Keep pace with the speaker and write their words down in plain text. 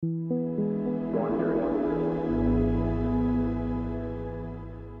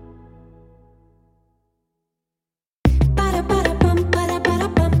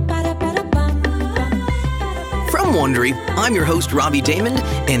Laundry. I'm your host, Robbie Damon,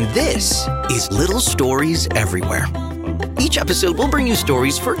 and this is Little Stories Everywhere. Each episode will bring you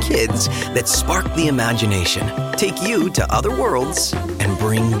stories for kids that spark the imagination, take you to other worlds, and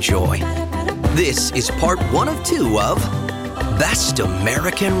bring joy. This is part 1 of 2 of Best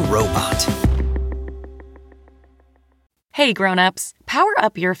American Robot. Hey grown-ups, power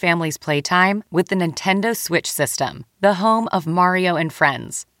up your family's playtime with the Nintendo Switch System, the home of Mario and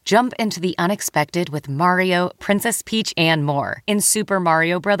Friends. Jump into the unexpected with Mario, Princess Peach, and more in Super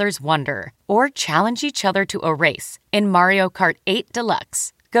Mario Bros. Wonder. Or challenge each other to a race in Mario Kart 8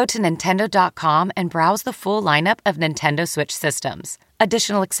 Deluxe. Go to Nintendo.com and browse the full lineup of Nintendo Switch systems.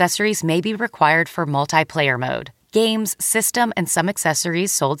 Additional accessories may be required for multiplayer mode. Games, system, and some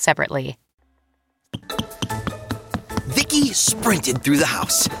accessories sold separately. Vicky sprinted through the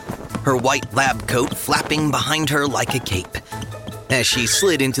house, her white lab coat flapping behind her like a cape. As she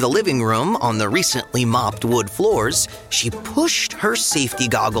slid into the living room on the recently mopped wood floors, she pushed her safety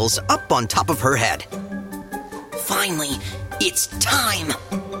goggles up on top of her head. Finally, it's time!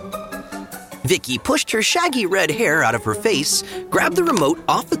 Vicky pushed her shaggy red hair out of her face, grabbed the remote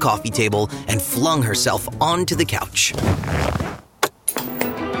off the coffee table, and flung herself onto the couch.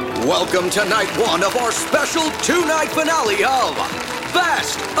 Welcome to night 1 of our special 2-night finale of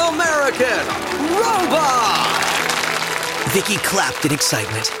Best American Robot! Vicky clapped in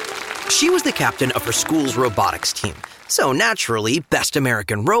excitement. She was the captain of her school's robotics team, so naturally, Best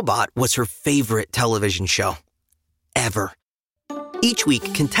American Robot was her favorite television show ever. Each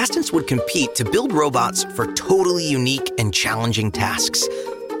week, contestants would compete to build robots for totally unique and challenging tasks.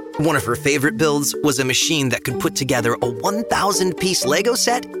 One of her favorite builds was a machine that could put together a 1,000-piece Lego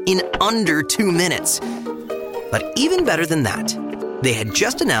set in under 2 minutes. But even better than that, they had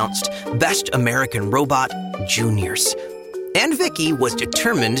just announced Best American Robot Juniors. And Vicky was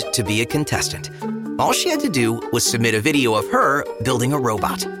determined to be a contestant. All she had to do was submit a video of her building a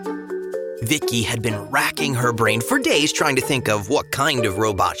robot. Vicky had been racking her brain for days trying to think of what kind of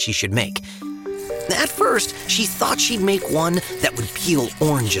robot she should make. At first, she thought she'd make one that would peel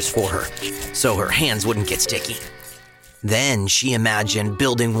oranges for her, so her hands wouldn't get sticky. Then she imagined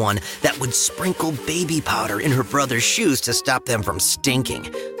building one that would sprinkle baby powder in her brother's shoes to stop them from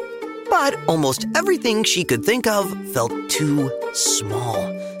stinking. But almost everything she could think of felt too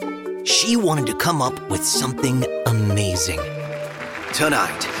small. She wanted to come up with something amazing.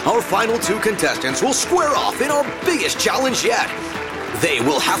 Tonight, our final 2 contestants will square off in our biggest challenge yet. They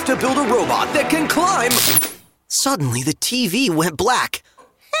will have to build a robot that can climb. Suddenly, the TV went black.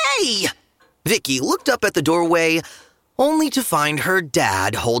 Hey! Vicky looked up at the doorway, only to find her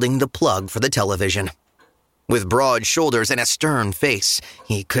dad holding the plug for the television. With broad shoulders and a stern face,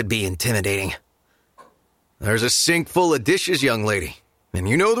 he could be intimidating. There's a sink full of dishes, young lady, and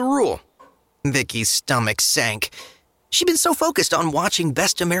you know the rule. Vicky's stomach sank. She'd been so focused on watching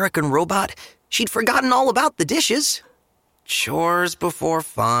Best American Robot, she'd forgotten all about the dishes. Chores before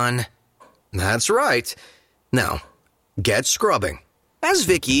fun. That's right. Now, get scrubbing. As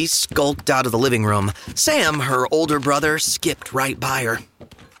Vicky skulked out of the living room, Sam, her older brother, skipped right by her.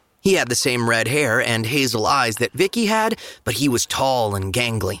 He had the same red hair and hazel eyes that Vicky had, but he was tall and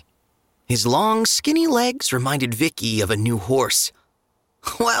gangly. His long, skinny legs reminded Vicky of a new horse.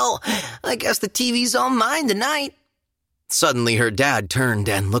 Well, I guess the TV's all mine tonight. Suddenly, her dad turned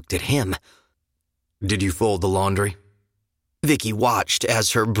and looked at him. Did you fold the laundry? Vicky watched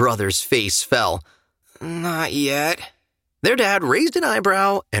as her brother's face fell. Not yet. Their dad raised an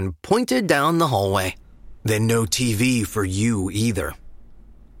eyebrow and pointed down the hallway. Then no TV for you either.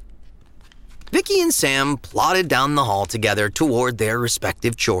 Vicky and Sam plodded down the hall together toward their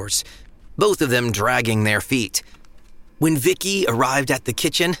respective chores, both of them dragging their feet. When Vicky arrived at the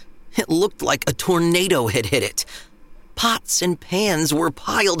kitchen, it looked like a tornado had hit it. Pots and pans were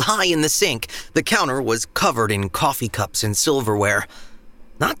piled high in the sink. The counter was covered in coffee cups and silverware.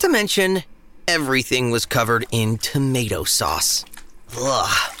 Not to mention, everything was covered in tomato sauce.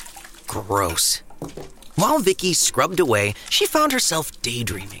 Ugh, gross. While Vicky scrubbed away, she found herself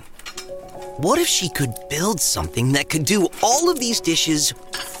daydreaming. What if she could build something that could do all of these dishes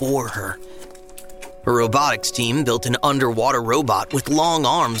for her? Her robotics team built an underwater robot with long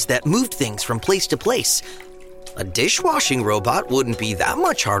arms that moved things from place to place. A dishwashing robot wouldn't be that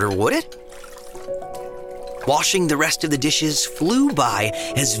much harder, would it? Washing the rest of the dishes flew by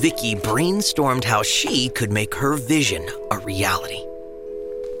as Vicky brainstormed how she could make her vision a reality.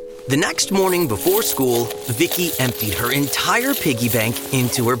 The next morning before school, Vicky emptied her entire piggy bank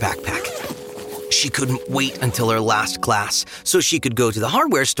into her backpack. She couldn't wait until her last class so she could go to the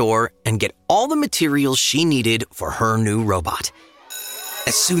hardware store and get all the materials she needed for her new robot.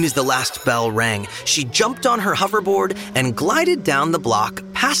 As soon as the last bell rang, she jumped on her hoverboard and glided down the block,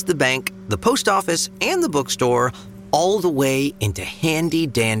 past the bank, the post office, and the bookstore, all the way into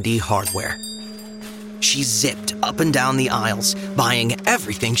handy-dandy hardware. She zipped up and down the aisles, buying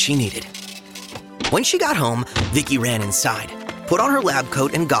everything she needed. When she got home, Vicky ran inside, put on her lab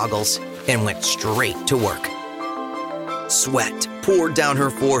coat and goggles, and went straight to work. Sweat poured down her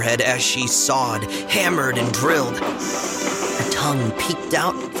forehead as she sawed, hammered, and drilled. Her tongue peeked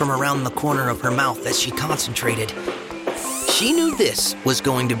out from around the corner of her mouth as she concentrated. She knew this was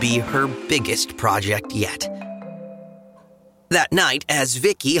going to be her biggest project yet. That night, as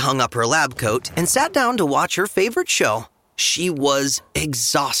Vicky hung up her lab coat and sat down to watch her favorite show, she was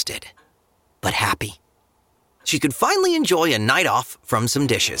exhausted, but happy. She could finally enjoy a night off from some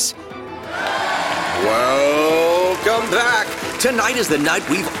dishes. Welcome back. Tonight is the night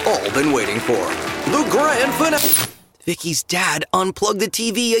we've all been waiting for. The grand finale. Vicky's dad unplugged the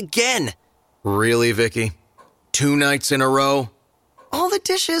TV again. Really, Vicky? 2 nights in a row? All the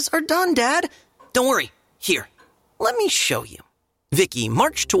dishes are done, Dad. Don't worry. Here, let me show you. Vicky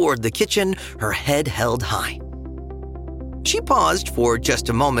marched toward the kitchen, her head held high. She paused for just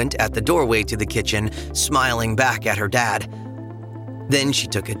a moment at the doorway to the kitchen, smiling back at her dad. Then she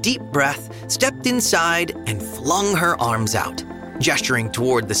took a deep breath, stepped inside, and flung her arms out, gesturing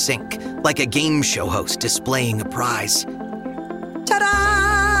toward the sink, like a game show host displaying a prize.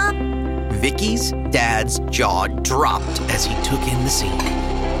 Ta-da! Vicky's dad's jaw dropped as he took in the scene.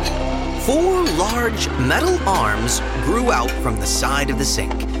 4 large metal arms grew out from the side of the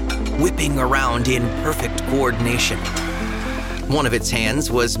sink, whipping around in perfect coordination. One of its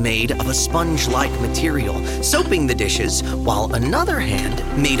hands was made of a sponge-like material, soaping the dishes, while another hand,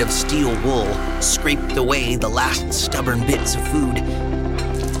 made of steel wool, scraped away the last stubborn bits of food.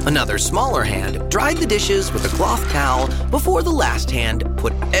 Another smaller hand dried the dishes with a cloth towel before the last hand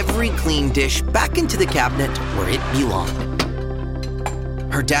put every clean dish back into the cabinet where it belonged.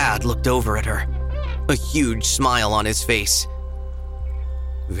 Her dad looked over at her, a huge smile on his face.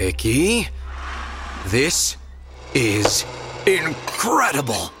 Vicky, this is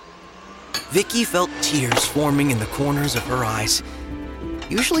incredible! Vicky felt tears forming in the corners of her eyes.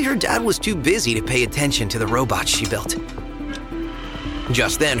 Usually her dad was too busy to pay attention to the robots she built.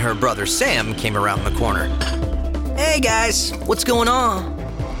 Just then, her brother Sam came around the corner. Hey guys, what's going on?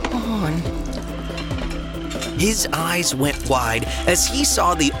 His eyes went wide as he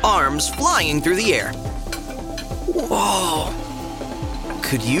saw the arms flying through the air. Whoa!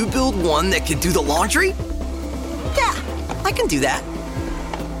 Could you build one that could do the laundry? Yeah, I can do that.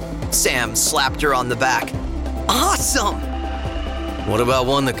 Sam slapped her on the back. Awesome! What about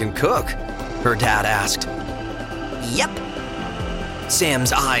one that can cook? Her dad asked. Yep.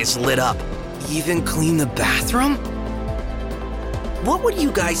 Sam's eyes lit up. Even clean the bathroom? What would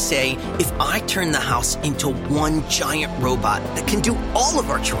you guys say if I turned the house into one giant robot that can do all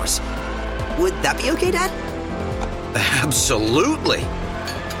of our chores? Would that be okay, Dad? Absolutely.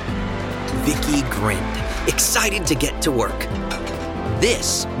 Vicky grinned, excited to get to work.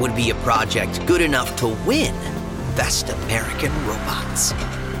 This would be a project good enough to win Best American Robots.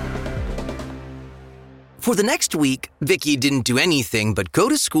 For the next week, Vicky didn't do anything but go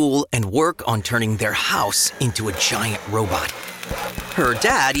to school and work on turning their house into a giant robot. Her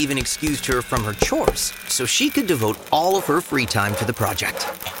dad even excused her from her chores so she could devote all of her free time to the project.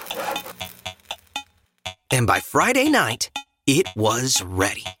 And by Friday night, it was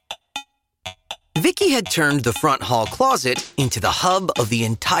ready. Vicky had turned the front hall closet into the hub of the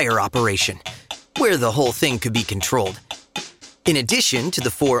entire operation, where the whole thing could be controlled. In addition to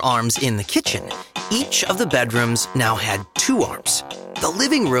the 4 arms in the kitchen, each of the bedrooms now had 2 arms. The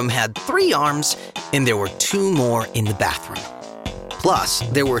living room had 3 arms, and there were 2 more in the bathroom. Plus,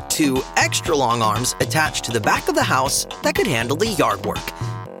 there were 2 extra long arms attached to the back of the house that could handle the yard work.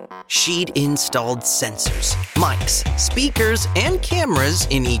 She'd installed sensors, mics, speakers, and cameras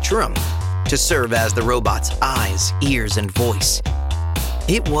in each room to serve as the robot's eyes, ears, and voice.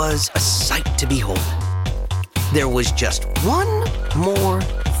 It was a sight to behold. There was just one more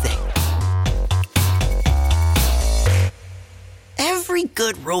thing. Every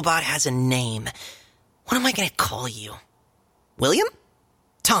good robot has a name. What am I going to call you? William?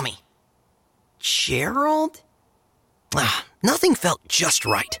 Tommy? Gerald? Nothing felt just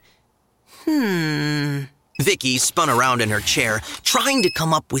right. Vicky spun around in her chair, trying to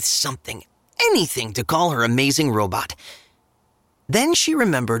come up with something, anything to call her amazing robot. Then she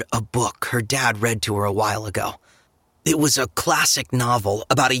remembered a book her dad read to her a while ago. It was a classic novel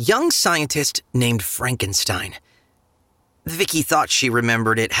about a young scientist named Frankenstein. Vicky thought she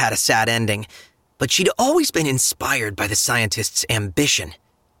remembered it had a sad ending, but she'd always been inspired by the scientist's ambition.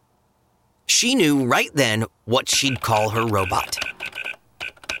 She knew right then what she'd call her robot.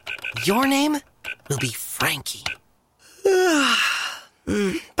 Your name will be Frankie.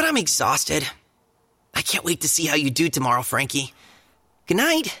 But I'm exhausted. I can't wait to see how you do tomorrow, Frankie. Good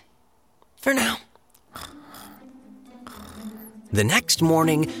night. For now. The next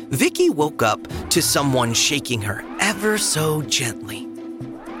morning, Vicky woke up to someone shaking her ever so gently.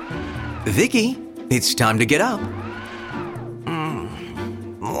 Vicky, it's time to get up.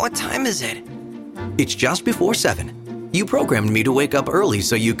 What time is it? It's just before 7. You programmed me to wake up early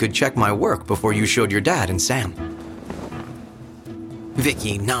so you could check my work before you showed your dad and Sam.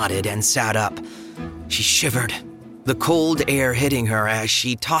 Vicky nodded and sat up. She shivered, the cold air hitting her as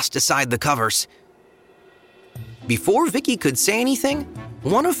she tossed aside the covers. Before Vicky could say anything,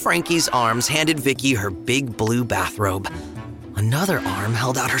 one of Frankie's arms handed Vicky her big blue bathrobe. Another arm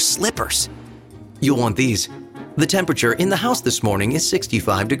held out her slippers. You'll want these. The temperature in the house this morning is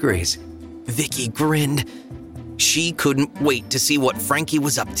 65 degrees. Vicky grinned. She couldn't wait to see what Frankie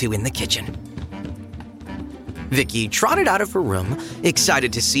was up to in the kitchen. Vicky trotted out of her room,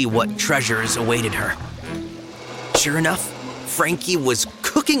 excited to see what treasures awaited her. Sure enough, Frankie was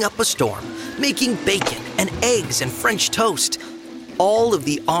cooking up a storm, making bacon and eggs and French toast. All of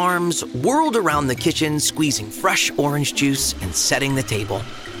the arms whirled around the kitchen, squeezing fresh orange juice and setting the table.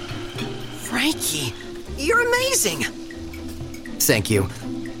 Frankie, you're amazing! Thank you.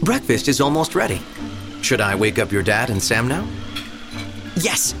 Breakfast is almost ready. Should I wake up your dad and Sam now?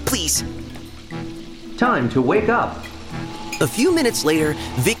 Yes, please. Time to wake up. A few minutes later,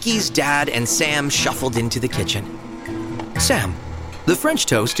 Vicky's dad and Sam shuffled into the kitchen. Sam, the French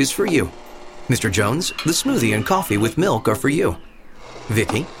toast is for you. Mr. Jones, the smoothie and coffee with milk are for you.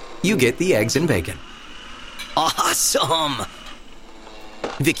 Vicky, you get the eggs and bacon. Awesome!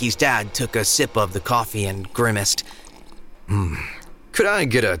 Vicky's dad took a sip of the coffee and grimaced. Could I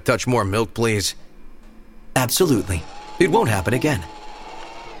get a touch more milk, please? Absolutely. It won't happen again.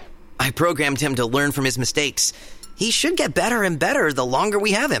 I programmed him to learn from his mistakes. He should get better and better the longer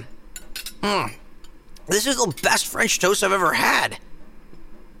we have him. This is the best French toast I've ever had.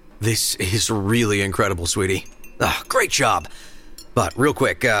 This is really incredible, sweetie. Great job. But real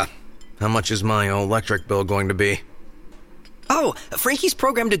quick, how much is my electric bill going to be? Oh, Frankie's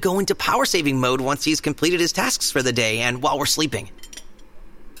programmed to go into power-saving mode once he's completed his tasks for the day and while we're sleeping.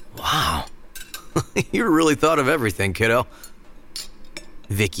 Wow. You really thought of everything, kiddo.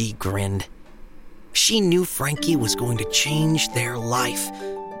 Vicky grinned. She knew Frankie was going to change their life.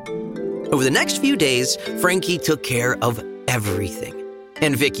 Over the next few days, Frankie took care of everything.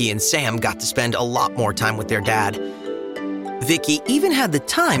 And Vicky and Sam got to spend a lot more time with their dad. Vicky even had the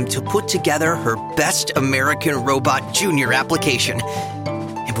time to put together her Best American Robot Junior application.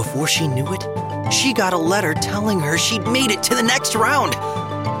 And before she knew it, she got a letter telling her she'd made it to the next round.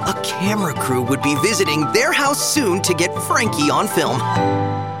 A camera crew would be visiting their house soon to get Frankie on film.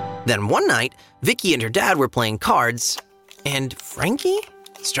 Then one night, Vicky and her dad were playing cards, and Frankie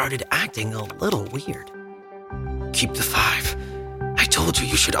started acting a little weird. Keep the 5. I told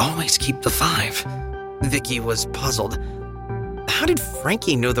you should always keep the 5. Vicky was puzzled. How did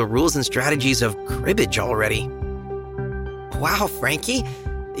Frankie know the rules and strategies of cribbage already? Wow, Frankie,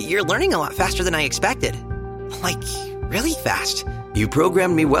 you're learning a lot faster than I expected. Like, really fast. You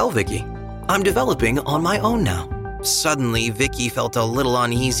programmed me well, Vicky. I'm developing on my own now. Suddenly, Vicky felt a little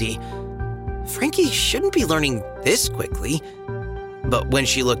uneasy. Frankie shouldn't be learning this quickly. But when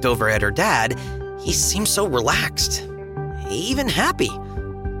she looked over at her dad, he seemed so relaxed, even happy.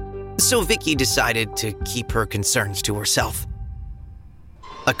 So Vicky decided to keep her concerns to herself.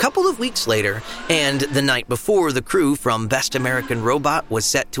 A couple of weeks later, and the night before the crew from Best American Robot was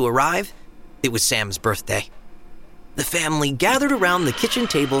set to arrive, it was Sam's birthday. The family gathered around the kitchen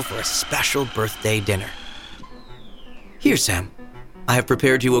table for a special birthday dinner. Here, Sam, I have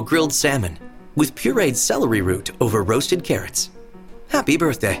prepared you a grilled salmon with pureed celery root over roasted carrots. Happy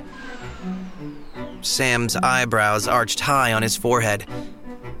birthday. Sam's eyebrows arched high on his forehead.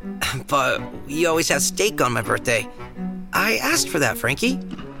 But you always have steak on my birthday. I asked for that, Frankie.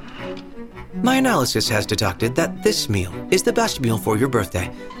 My analysis has deducted that this meal is the best meal for your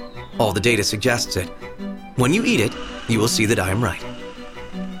birthday. All the data suggests it. When you eat it, you will see that I am right.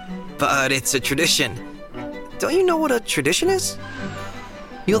 But it's a tradition. Don't you know what a tradition is?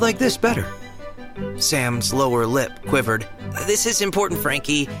 You'll like this better. Sam's lower lip quivered. This is important,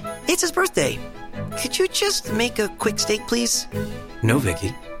 Frankie. It's his birthday. Could you just make a quick steak, please? No,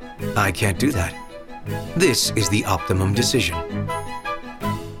 Vicky. I can't do that. This is the optimum decision.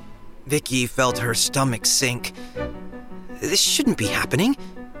 Vicky felt her stomach sink. This shouldn't be happening.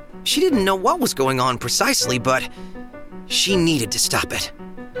 She didn't know what was going on precisely, but she needed to stop it.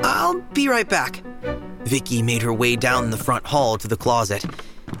 I'll be right back. Vicky made her way down the front hall to the closet.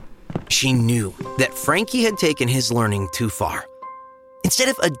 She knew that Frankie had taken his learning too far. Instead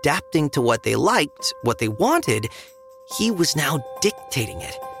of adapting to what they liked, what they wanted, he was now dictating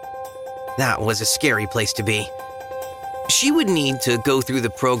it. That was a scary place to be. She would need to go through the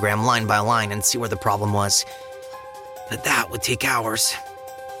program line by line and see where the problem was. But that would take hours.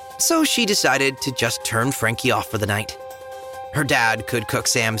 So she decided to just turn Frankie off for the night. Her dad could cook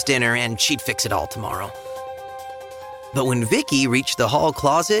Sam's dinner and she'd fix it all tomorrow. But when Vicky reached the hall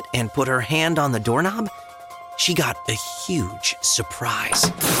closet and put her hand on the doorknob, she got a huge surprise.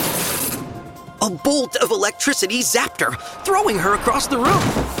 A bolt of electricity zapped her, throwing her across the room.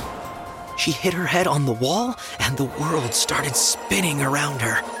 She hit her head on the wall and the world started spinning around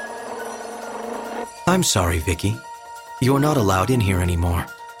her. I'm sorry, Vicky. You're not allowed in here anymore.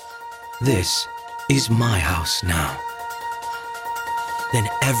 This is my house now. Then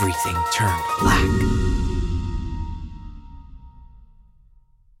everything turned black.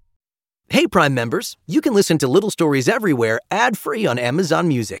 Hey, Prime members, you can listen to Little Stories Everywhere ad-free on Amazon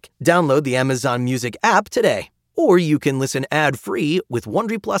Music. Download the Amazon Music app today. Or you can listen ad-free with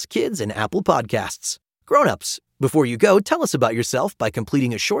Wondery Plus Kids and Apple Podcasts. Grown-ups, before you go, tell us about yourself by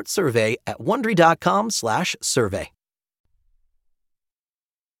completing a short survey at Wondery.com/survey.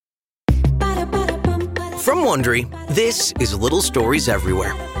 From Wondery, this is Little Stories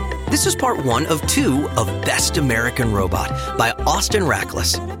Everywhere. This is part 1 of 2 of Best American Robot by Austin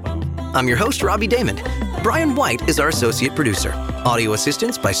Rackless. I'm your host, Robbie Damon. Brian White is our associate producer. Audio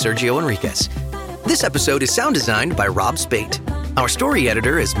assistance by Sergio Enriquez. This episode is sound designed by Rob Spate. Our story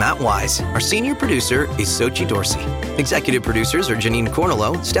editor is Matt Wise. Our senior producer is Sochi Dorsey. Executive producers are Janine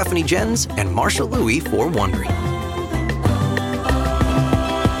Cornello, Stephanie Jens, and Marsha Louie for Wondery.